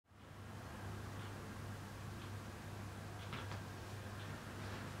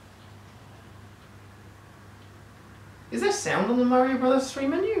Is there sound on the Mario Brothers 3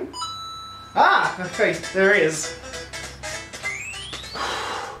 menu? Ah! Okay, there is.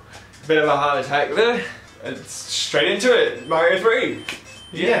 Bit of a heart attack there. It's straight into it. Mario 3.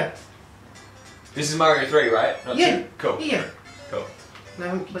 Yeah. This is Mario 3, right? Not Yeah. 2? Cool. Yeah. Cool. I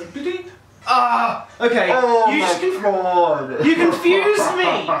haven't played. Ah! Okay. Oh you my god! You confused me!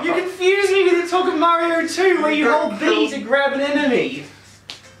 You confused me with the talk of Mario 2 where you hold B to grab an enemy.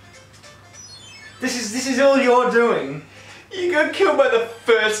 This is all you're doing. You got killed by the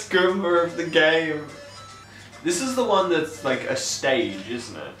first Goomba of the game. This is the one that's like a stage,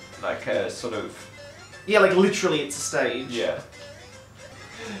 isn't it? Like a sort of... Yeah, like literally it's a stage. Yeah.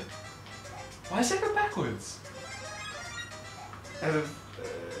 Why is it go backwards? Out of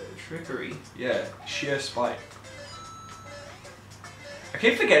trickery. Yeah, sheer spite. I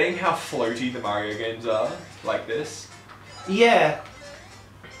keep forgetting how floaty the Mario games are, like this. Yeah.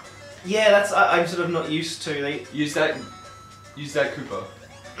 Yeah, that's I'm sort of not used to. They Use that Koopa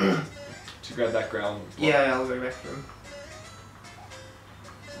to grab that ground block. Yeah, I'll go back to them.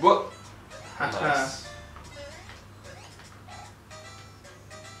 What? Haha. Nice.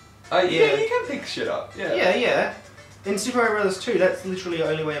 Yeah, Yeah. you can pick shit up. Yeah. Yeah, yeah. In Super Mario Brothers 2, that's literally the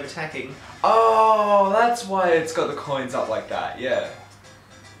only way of attacking. Oh, that's why it's got the coins up like that. Yeah.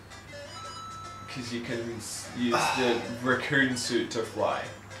 Because you can use the raccoon suit to fly.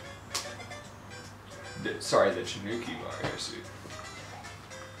 Sorry, the Tanuki Mario suit.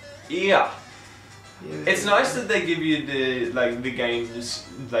 Yeah. It's nice that they give you the game's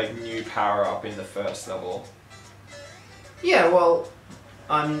new power up in the first level. Yeah, well,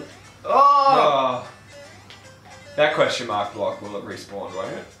 I'm. Oh! Oh. That question mark block will it respawn,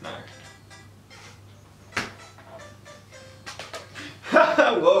 won't it? No.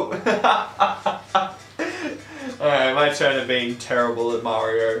 Whoa. Alright, my turn of being terrible at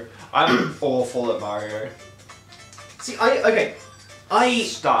Mario. I'm awful at Mario. See, I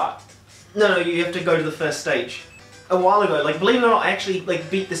Start. No, you have to go to the first stage. A while ago, like, believe it or not, I actually, like,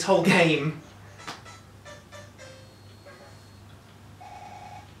 beat this whole game.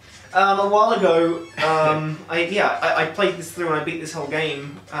 A while ago, I played this through and I beat this whole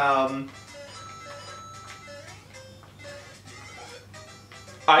game. Are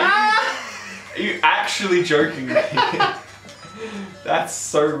you actually joking me? That's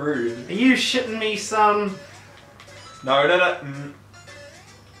so rude. Are you shitting me, son? No.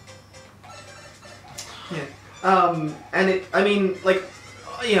 Yeah. And it, I mean, like,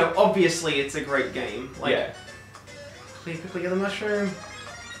 you know, obviously it's a great game. Like, Yeah. Quickly get the mushroom.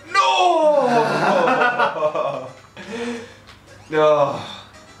 No! No.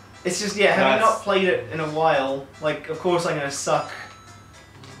 It's just, yeah, having not played it in a while, like, of course I'm gonna suck.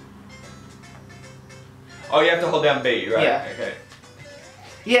 Oh, you have to hold down B, right? Yeah. Okay.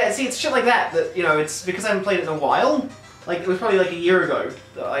 Yeah, see, it's shit like that, you know, it's because I haven't played it in a while. Like, it was probably like a year ago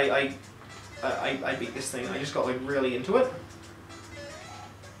that I beat this thing. I just got, like, really into it.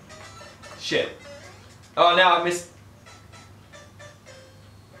 Shit. Oh, now I missed...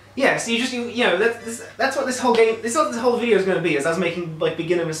 Yeah, so you know, that's what this whole game, this is what this whole video is going to be, is us making, like,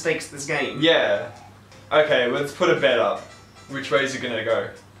 beginner mistakes in this game. Yeah. Okay, let's put a bet up. Which way is it gonna go?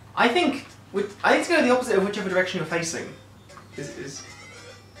 I think it's going to go the opposite of whichever direction you're facing.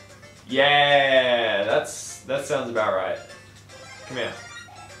 Yeah, that sounds about right. Come here.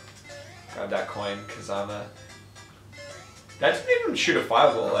 Grab that coin, because I'm a... That didn't even shoot a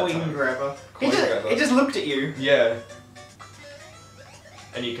fireball that Coin time. grabber. Coin grabber. It just looked at you. Yeah.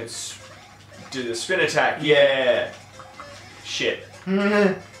 And you can do the spin attack. Yeah. Shit.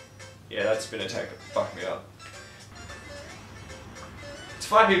 Yeah, that spin attack fucked me up. It's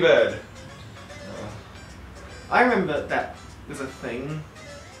Flappy Bird. I remember that was a thing.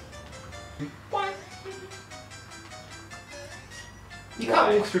 What? You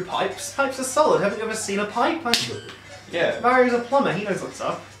can't walk through pipes. Pipes are solid. Haven't you ever seen a pipe? Yeah. Mario's a plumber. He knows what's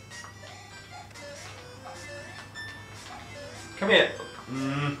up. Come here.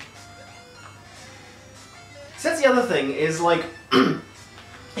 So that's the other thing, is like,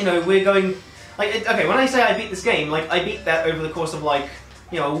 you know, we're going, like, okay, when I say I beat this game, like, I beat that over the course of, like,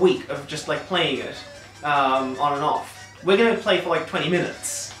 you know, a week of just, like, playing it, on and off. We're gonna play for, like, 20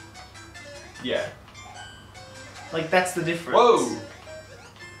 minutes. Yeah. Like, that's the difference. Whoa!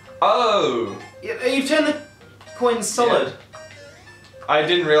 Oh! You've turned the coins solid. Yeah. I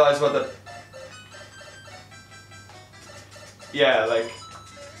didn't realize what the... Yeah, like,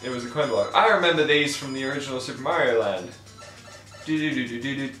 it was a coin block. I remember these from the original Super Mario Land.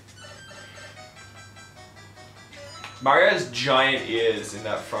 Mario has giant ears in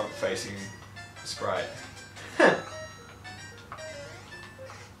that front-facing sprite.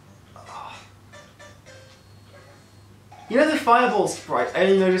 You know the fireball sprite? I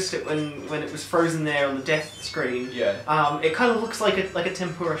only noticed it when it was frozen there on the death screen. Yeah. It kind of looks like a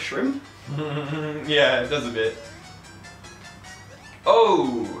tempura shrimp. Yeah, it does a bit.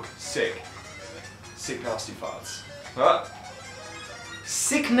 Oh, sick. Sick nasty farts. What?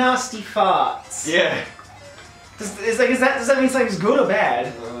 Sick nasty farts. Yeah. Does that mean something's good or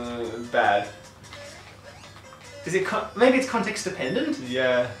bad? Bad. Is it maybe it's context dependent?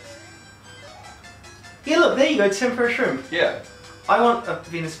 Yeah. Yeah, look, there you go, tempura shrimp. Yeah. I want a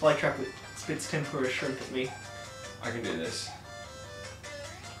Venus flytrap that spits tempura shrimp at me. I can do this.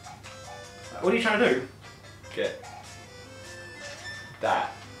 What are you trying to do? Get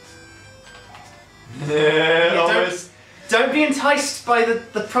that. Yeah, Almost. Don't be enticed by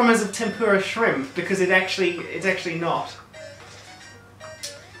the promise of tempura shrimp, because it's actually not.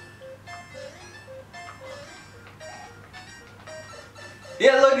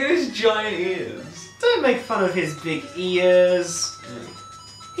 Yeah, look at his giant ears. Don't make fun of his big ears.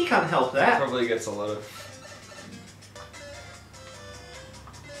 He can't help that. Probably gets a lot of.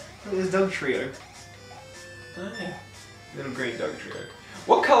 Look at this dog trio. Oh yeah. Little green dog trio.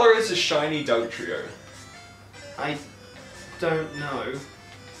 What color is a shiny dog trio? I don't know.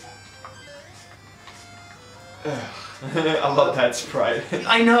 I love that sprite.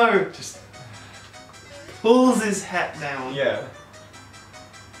 I know! Just. Pulls his hat down. Yeah.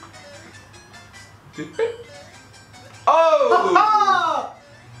 Oh!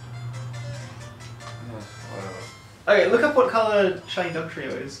 Okay, look up what colour shiny dog trio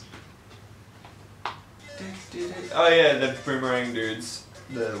is. Oh yeah, the boomerang dudes.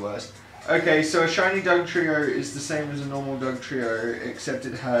 They're the worst. Okay, so a shiny dog trio is the same as a normal dog trio, except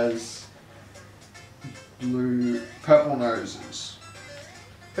it has purple noses.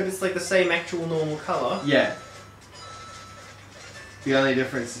 But it's like the same actual normal colour. Yeah. The only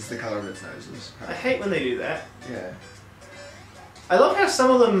difference is the colour of its noses. I hate when they do that. Yeah. I love how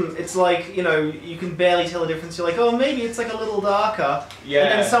some of them, it's like, you know, you can barely tell the difference. You're like, oh, maybe it's like a little darker. Yeah.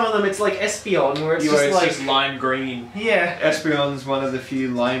 And then some of them, it's like Espeon, where it's just lime green. Yeah. Espeon's one of the few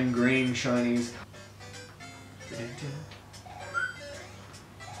lime green shinies.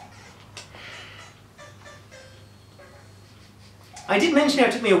 I did mention how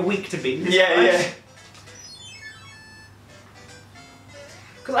it took me a week to beat this. Yeah, yeah.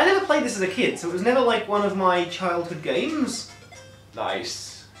 Because I never played this as a kid, so it was never like one of my childhood games.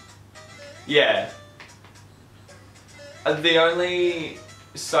 Nice. Yeah. The only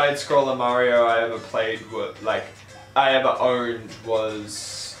side-scroller Mario I ever played, I ever owned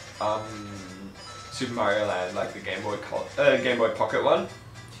was Super Mario Land, like the Game Boy Pocket one.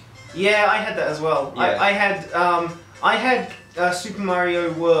 Yeah, I had that as well. Yeah. I had Super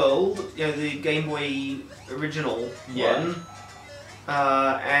Mario World, you know, the Game Boy original one.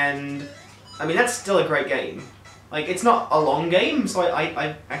 And I mean that's still a great game. Like it's not a long game, so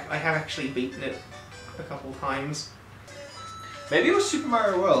I have actually beaten it a couple times. Maybe it was Super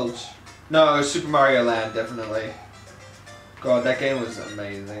Mario World. No, it was Super Mario Land, definitely. God, that game was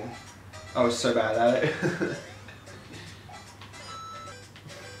amazing. I was so bad at it.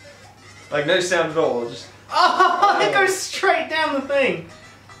 Like no sound at all, just. Oh, it goes straight down the thing.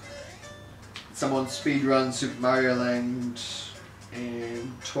 Someone speedrun Super Mario Land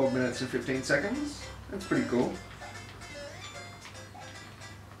in 12 minutes and 15 seconds. That's pretty cool.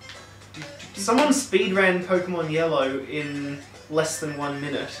 Someone speedran Pokemon Yellow in less than 1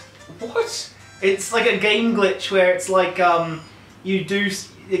 minute. What? It's like a game glitch where it's like you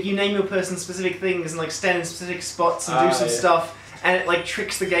name your person specific things and like stand in specific spots and do some stuff, and it like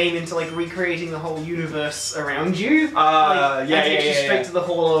tricks the game into like recreating the whole universe around you. And takes you straight to the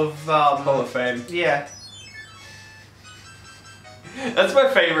Hall of Hall of Fame. Yeah. That's my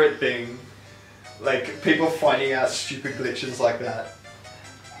favorite thing. Like people finding out stupid glitches like that.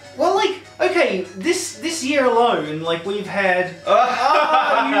 Well, like, okay, this year alone, like we've had.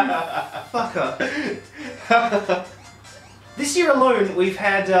 Oh, you fucker! This year alone, we've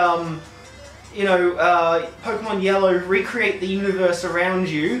had Pokemon Yellow recreate the universe around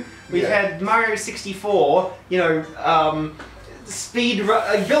you. We've had Mario 64, build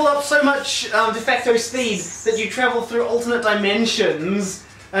up so much de facto speed that you travel through alternate dimensions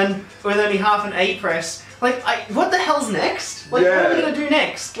and with only half an A press. Like, what the hell's next? Like, what are we gonna do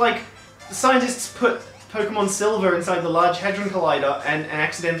next? Like, scientists put Pokemon Silver inside the Large Hadron Collider and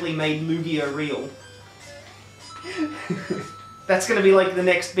accidentally made Lugia real. That's gonna be like the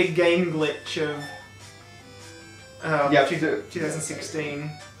next big game glitch of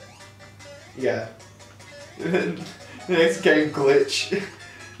 2016. Yeah. The next game glitch.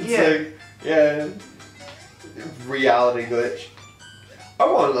 It's reality glitch.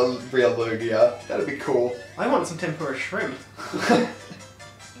 I want a real Lugia. That'd be cool. I want some tempura shrimp.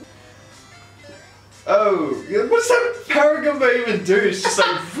 Oh, what's that Paragumba even do? It's just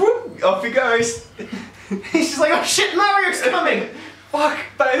like, whoop, off he goes. He's just like, oh shit, Mario's coming! Fuck,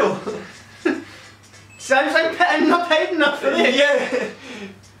 fail. So I'm not paid enough for this. Yeah.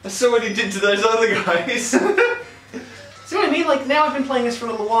 I saw what he did to those other guys. See what I mean? Like, now I've been playing this for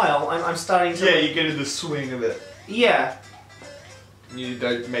a little while, I'm starting to... Yeah, you get in the swing of it. Yeah. You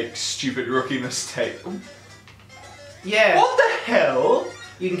don't make stupid rookie mistakes. Yeah. What the hell?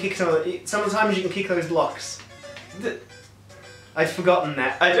 You can kick sometimes you can kick those blocks. I'd forgotten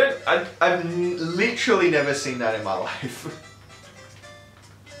that. I've literally never seen that in my life.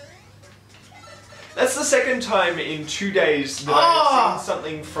 That's the second time in 2 days that I've seen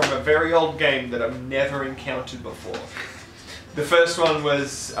something from a very old game that I've never encountered before. The first one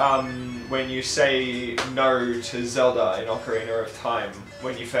was when you say no to Zelda in Ocarina of Time,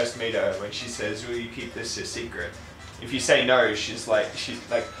 when you first meet her, when she says, will you keep this a secret? If you say no, she's like,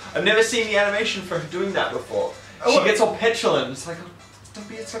 I've never seen the animation for her doing that before. She gets all petulant, it's like, oh, don't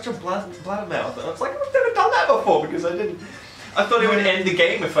be such a blabbermouth. And I was like, I've never done that before because I thought it would end the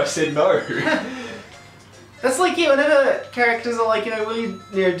game if I said no. That's like, yeah, whenever characters are like, will you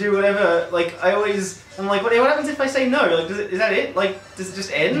do whatever, like, I'm like, what happens if I say no? Like, is that it? Like, does it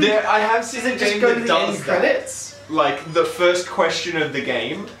just end? I have seen a game that does credits? Like, the first question of the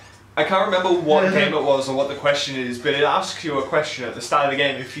game, I can't remember what game it was or what the question is, but it asks you a question at the start of the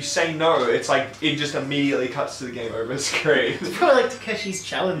game. If you say no, it's like, it just immediately cuts to the game over screen. It's probably like Takeshi's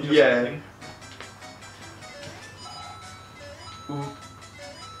Challenge or something. Ooh.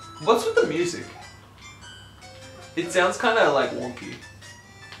 What's with the music? It sounds kind of like wonky.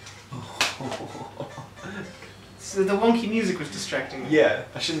 So the wonky music was distracting me. Yeah,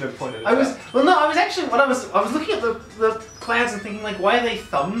 I shouldn't have pointed it out. I was actually, I was looking at the clouds and thinking like, why are they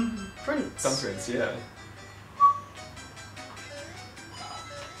thumbprints? Thumbprints, yeah.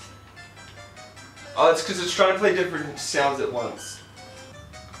 Oh, it's because it's trying to play different sounds at once.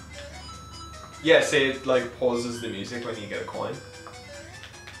 Yeah, see, it like pauses the music when you get a coin.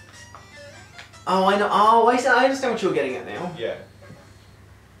 Oh, I know. Oh, I understand what you're getting at now. Yeah.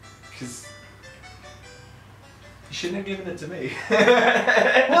 Because you shouldn't have given it to me.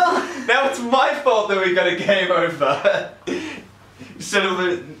 Well, now it's my fault that we got a game over. Instead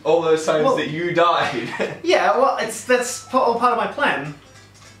of all those times that you died. Yeah, well, that's all part of my plan.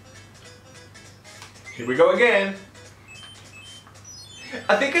 Here we go again.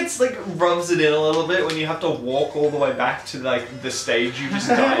 I think it's like rubs it in a little bit when you have to walk all the way back to like the stage you just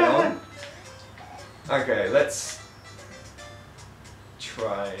died on. Okay, let's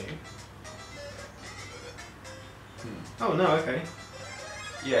try. Oh no, okay.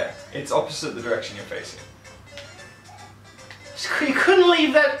 Yeah, it's opposite the direction you're facing. You couldn't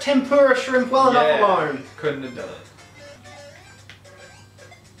leave that tempura shrimp well enough alone. Couldn't have done it.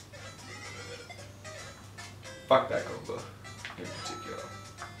 Fuck that Goomba in particular.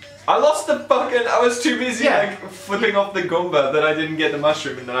 I lost the fucking. I was too busy like flipping off the Goomba that I didn't get the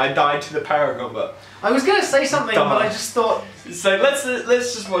mushroom, and then I died to the Paragoomba. I was gonna say something, but I just thought. So let's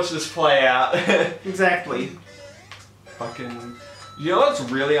just watch this play out. Exactly. Fucking. You know what's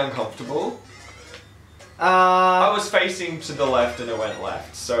really uncomfortable? I was facing to the left and it went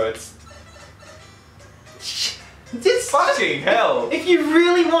left, so it's. This fucking hell! If you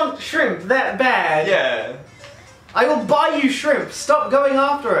really want shrimp that bad, yeah, I will buy you shrimp. Stop going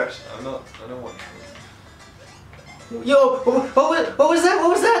after it. I don't want shrimp. Yo, what was that? What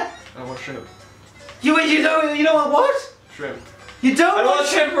was that? I want shrimp. You don't want what? Shrimp. You don't I want want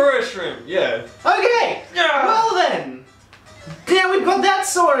tempura shrimp. Yeah. Okay. Yeah. Well then, now we've got that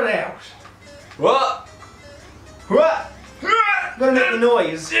sorted out. What? What? Gotta make the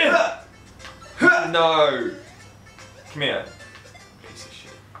noise. No. Come here. Piece of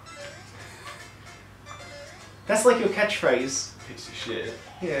shit. That's like your catchphrase. Piece of shit.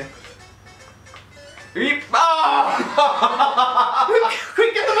 Yeah. Oh!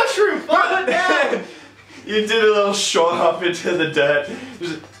 Quick, get the mushroom! Follow it down! You did a little shot up into the dirt.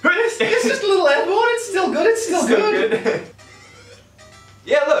 It's just a little airborne, it's still good, it's still good.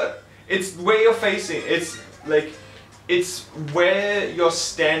 Yeah, look. It's where you're facing. It's like, it's where you're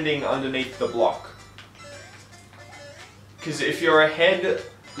standing underneath the block. Because if you're ahead,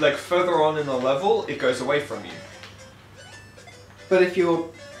 like further on in the level, it goes away from you. But if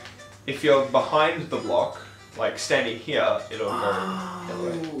you're behind the block, like standing here, it'll go the other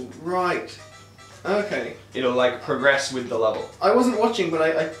way. Right. Okay. It'll like progress with the level. I wasn't watching, but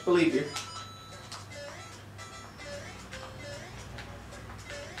I believe you.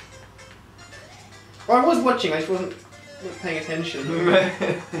 Well, I was watching, I just wasn't weren't paying attention.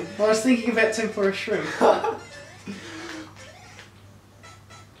 Well, I was thinking about tempura shrimp.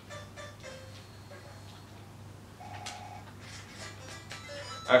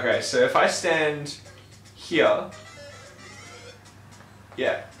 Okay, so if I stand here,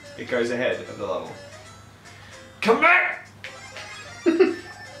 yeah, it goes ahead of the level. Come back!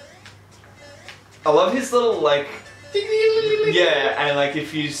 I love his little, like, yeah, and like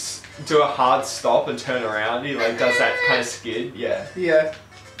if you do a hard stop and turn around, he like does that kind of skid, yeah. Yeah.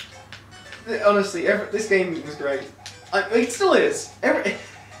 Honestly, this game was great. It still is.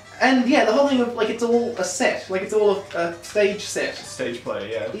 And yeah, the whole thing of like it's all a set, like it's all a stage set. Stage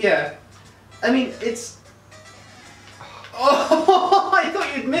play, yeah. Yeah. I mean, it's. Oh, I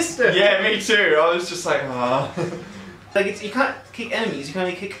thought you'd missed it. Yeah, me too. I was just like, ah. Like you can't kick enemies. You can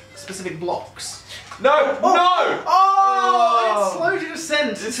only kick specific blocks. No! Oh. No! Oh! It's slow to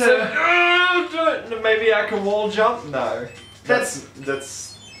descent. Maybe I can wall jump? No. That's.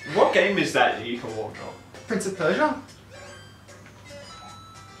 What game is that you can wall jump? Prince of Persia?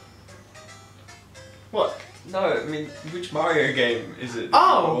 What? No, I mean, which Mario game is it?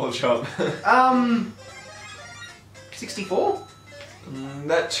 Oh! Wall jump. 64?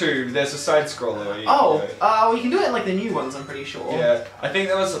 That too. There's a side scroller where you can do it. Well, you can do it in like the new ones, I'm pretty sure. Yeah, I think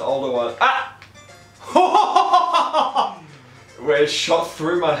there was an older one. Ah! Where it shot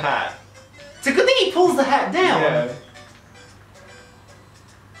through my hat. It's a good thing he pulls the hat down. Yeah.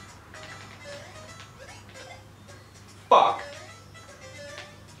 Fuck.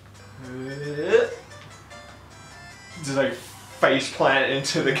 Just like face plant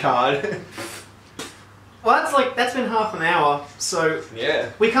into the card. Well, that's been half an hour, so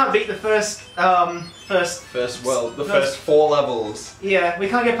Yeah. we can't beat the first First 4 levels. Yeah, we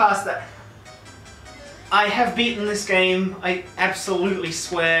can't get past that. I have beaten this game, I absolutely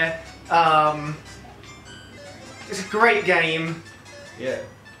swear. It's a great game. Yeah.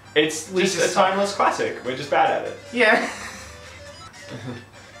 It's just a timeless classic. We're just bad at it. Yeah.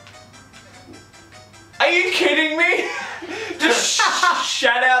 Are you kidding me? Just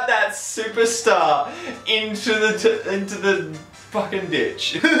shout out that superstar into the fucking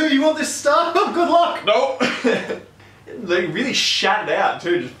ditch. You want this star? Oh, good luck! Nope. They really shat it out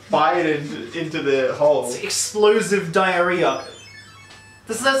too, just fired into the hole. It's explosive diarrhea.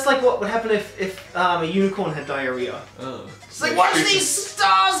 That's like what would happen if a unicorn had diarrhea. Oh. It's like, watch these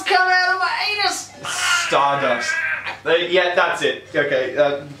stars come out of my anus! Stardust. Yeah, that's it. Okay,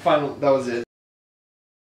 that was it.